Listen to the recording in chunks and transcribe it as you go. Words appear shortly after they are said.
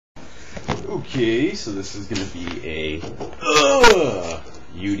Okay, so this is going to be a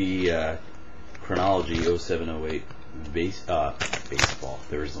UD Chronology 0708 baseball.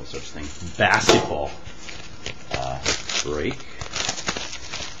 There is no such thing. Basketball break.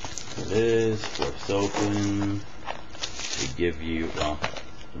 There it is. Flips open. They give you, well,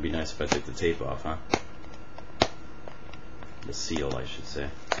 it'd be nice if I took the tape off, huh? The seal, I should say.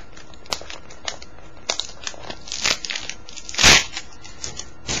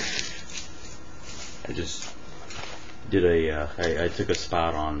 I just did I took a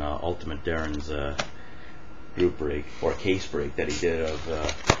spot on Ultimate Darren's group break, or case break that he did of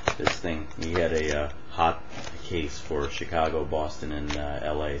this thing. He had a hot case for Chicago, Boston, and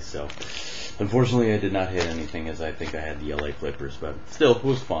LA, so unfortunately I did not hit anything, as I think I had the LA Clippers, but still, it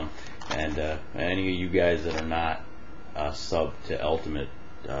was fun. And any of you guys that are not sub to Ultimate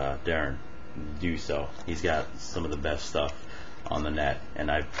Darren, do so. He's got some of the best stuff on the net,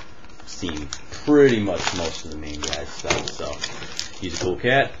 and I've seen pretty much most of the main guys' stuff, so he's a cool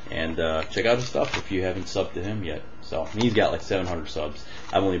cat, and check out his stuff if you haven't subbed to him yet. So he's got like 700 subs.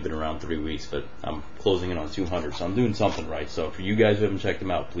 I've only been around 3 weeks, but I'm closing in on 200, so I'm doing something right. So for you guys who haven't checked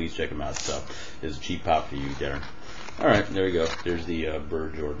him out, please check him out. So this is a cheap pop for you, Darren. Alright, there we go. There's the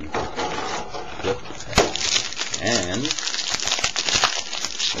Bird Jordan. Yep. And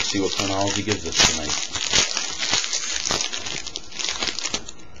let's see what Chronology gives us tonight.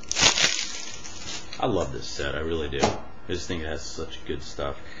 I love this set, I really do. I just think it has such good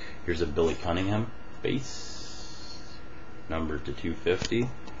stuff. Here's a Billy Cunningham base, numbered to 250.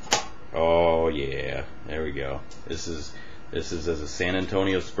 Oh yeah, there we go. This is as a San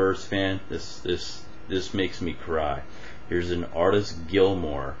Antonio Spurs fan, this makes me cry. Here's an Artis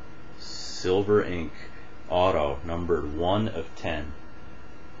Gilmore silver ink auto, numbered 1 of 10.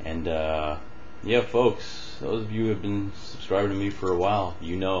 And yeah, folks, those of you who have been subscribing to me for a while,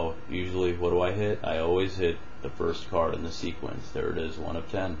 you know, usually what do I hit? I always hit the first card in the sequence. There it is, 1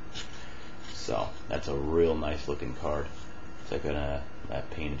 of 10. So that's a real nice looking card. It's like that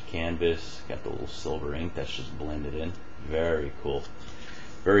painted canvas, got the little silver ink that's just blended in. Very cool.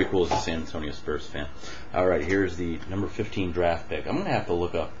 Very cool as a San Antonio Spurs fan. Alright, here's the number 15 draft pick. I'm going to have to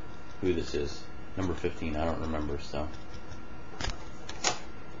look up who this is. Number 15, I don't remember, so.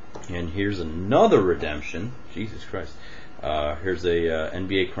 And here's another redemption. Jesus Christ. Here's a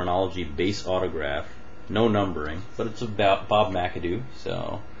NBA Chronology base autograph. No numbering, but it's about Bob McAdoo,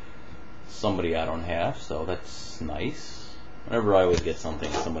 so somebody I don't have, so that's nice. Whenever I always get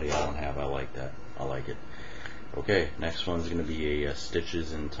somebody I don't have, I like that. I like it. Okay, next one's going to be a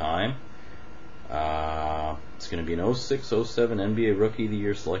Stitches in Time. It's going to be an 06-07 NBA Rookie of the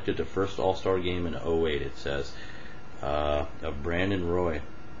Year, selected to first All-Star game in 08, it says. Of Brandon Roy.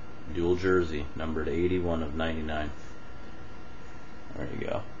 Dual jersey, numbered 81 of 99. There you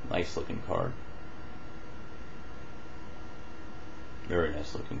go. Nice looking card. Very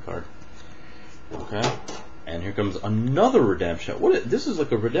nice looking card. Okay. And here comes another redemption. This is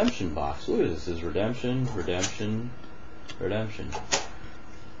like a redemption box. Look at this. This is redemption, redemption, redemption.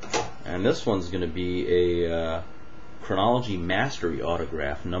 And this one's going to be a Chronology Mastery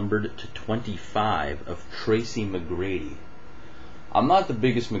autograph, numbered to 25, of Tracy McGrady. I'm not the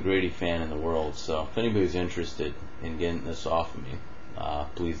biggest McGrady fan in the world, so if anybody's interested in getting this off of me,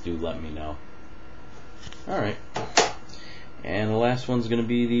 please do let me know. Alright. And the last one's going to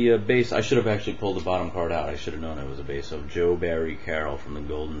be the base. I should have actually pulled the bottom card out. I should have known it was a base of Joe Barry Carroll from the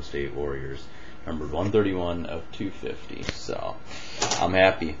Golden State Warriors, numbered 131 of 250. So I'm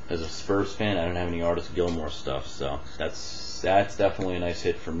happy. As a Spurs fan, I don't have any Artis Gilmore stuff, so that's definitely a nice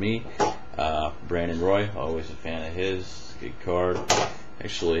hit for me. Brandon Roy, always a fan of his. Good card,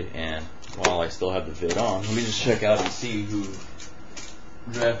 actually. And while I still have the vid on, let me just check out and see who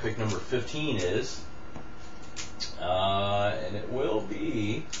draft pick number 15 is. And it will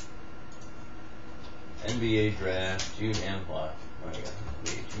be NBA draft June and what? Oh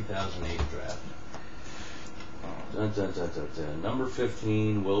yeah, 2008 draft. Dun, dun, dun, dun, dun. Number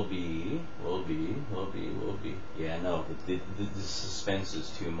 15 will be. Yeah, no, the suspense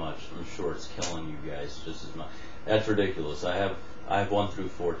is too much. I'm sure it's killing you guys just as much. That's ridiculous. I have 1 through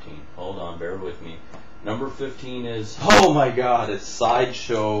 14. Hold on, bear with me. Number 15 is, oh my God, it's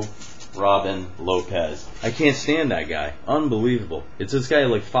Sideshow Robin Lopez. I can't stand that guy. Unbelievable. It's this guy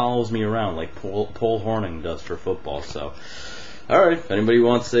like follows me around like Paul Hornung does for football. So, all right, if anybody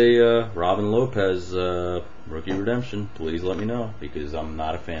wants a Robin Lopez rookie redemption, please let me know, because I'm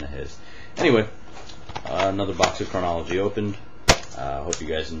not a fan of his. Anyway, another box of Chronology opened. Hope you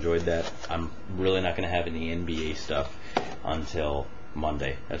guys enjoyed that. I'm really not going to have any NBA stuff until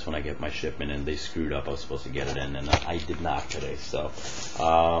Monday. That's when I get my shipment in. They screwed up. I was supposed to get it in, and I did not today. So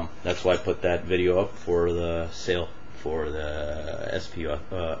that's why I put that video up for the sale for the SP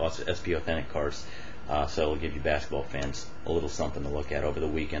Authentic cards. So it'll give you basketball fans a little something to look at over the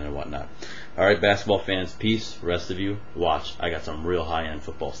weekend and whatnot. All right, basketball fans, peace. Rest of you, watch. I got some real high-end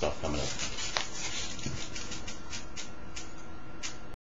football stuff coming up.